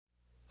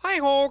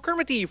Hi-ho,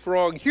 Kermit the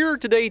Frog here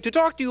today to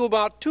talk to you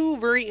about two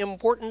very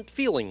important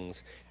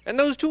feelings. And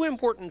those two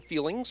important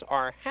feelings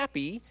are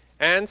happy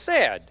and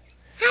sad.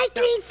 Hi,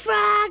 Green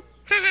Frog.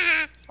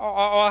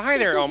 Hi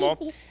there, Elmo.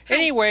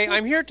 Anyway,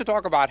 I'm here to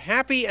talk about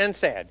happy and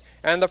sad.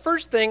 And the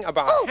first thing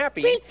about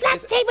happy Green Frog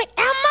is... play with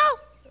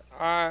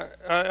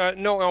Elmo?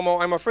 No, Elmo,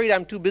 I'm afraid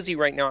I'm too busy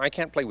right now. I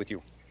can't play with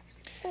you.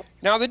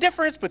 Now, the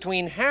difference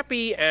between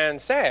happy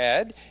and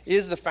sad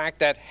is the fact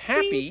that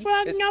happy Green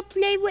Frog not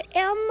play with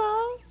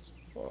Elmo?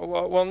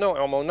 Well, no,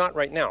 Elmo, not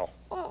right now.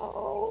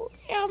 Oh,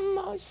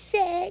 Elmo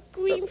sad.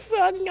 Green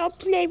Frog not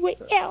play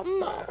with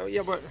Elmo.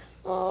 Yeah, but...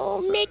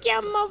 Oh, make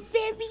Elmo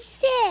very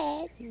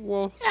sad.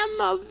 Well...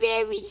 Elmo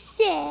very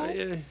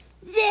sad.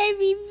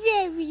 Very,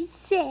 very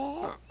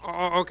sad.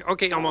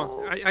 Okay,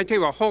 Elmo. I tell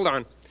you what, hold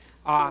on.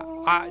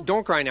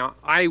 Don't cry now.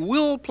 I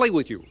will play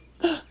with you.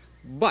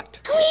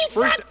 But... Green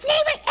Frog first... play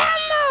with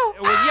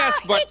Elmo! Well, yes,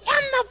 but... Make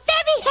Elmo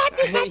very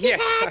happy, Yes.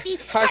 happy.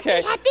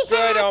 Okay. Happy,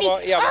 Good, happy. Elmo.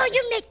 Yeah, Oh, but-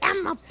 you make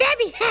Elmo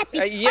very happy.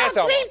 Yes,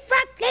 Elmo. Green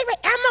Frog play with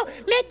Elmo.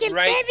 Make him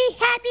Right. very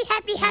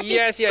happy.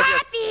 Yes.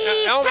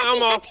 Happy.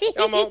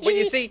 Elmo, but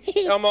you see,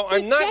 Elmo,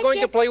 I'm not going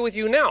to play with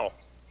you now.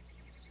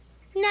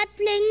 Not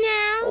play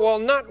now? Well,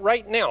 not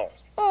right now.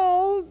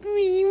 Oh,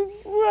 Green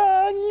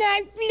Frog,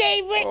 not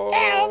play with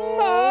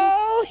Elmo.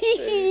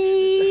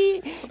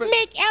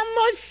 Make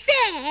Elmo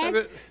sad.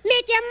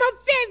 Make Elmo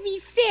very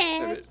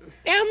sad.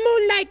 Elmo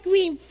like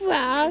Green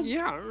Frog.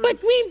 Yeah. But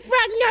Green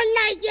Frog not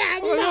like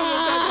Elmo.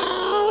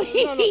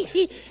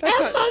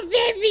 Elmo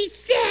very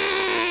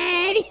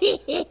sad.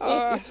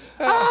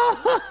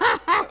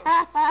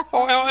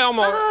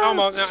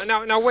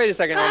 Elmo, now wait a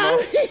second, Elmo.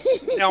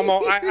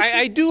 Elmo,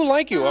 I do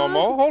like you,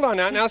 Elmo. Hold on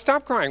now. Now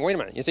stop crying. Wait a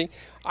minute. You see,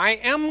 I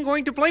am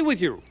going to play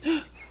with you.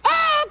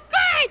 Oh,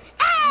 good.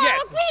 Oh,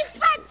 Yes. Green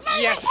Frog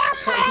play Yes. with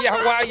Elmo.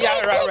 Yeah, well,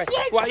 yeah, right.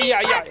 Well,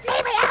 yeah.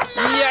 Play with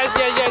Elmo.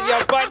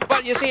 Yes.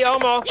 But you see,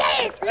 Elmo.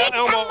 Yes, make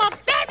Elmo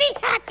very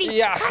happy.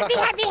 Yeah. Happy.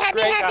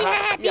 Great,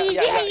 Happy.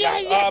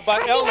 Yeah.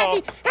 But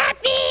Elmo.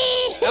 Happy.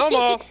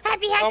 Elmo.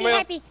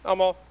 Happy.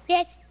 Elmo.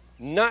 Yes.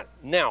 Not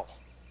now.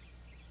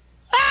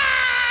 Ah!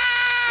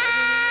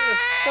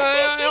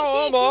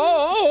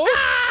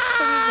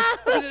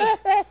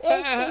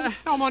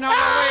 Elmo, no, wait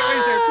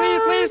a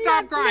second. Please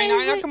stop crying.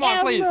 Now, come on,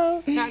 please.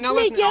 Now listen,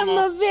 Make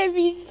Elmo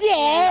very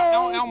sad.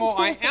 Elmo,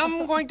 I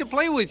am going to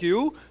play with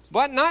you,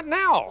 but not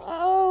now.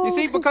 Oh. You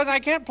see, because I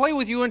can't play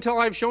with you until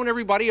I've shown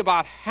everybody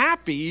about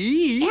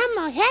happy.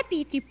 Elmo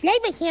happy if you play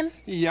with him.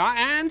 Yeah,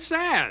 and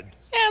sad.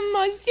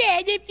 Elmo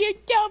sad if you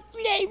don't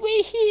play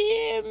with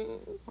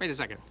him. Wait a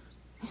second.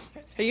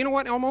 Hey, you know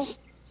what, Elmo?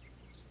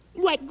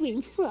 What,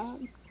 Green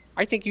Frog?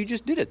 I think you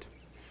just did it.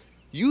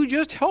 You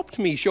just helped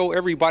me show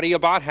everybody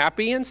about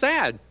happy and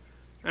sad.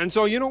 And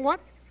so, you know what?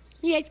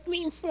 Yes,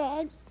 Green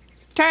Frog.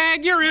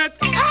 Tag, you're it.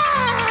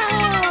 Ah!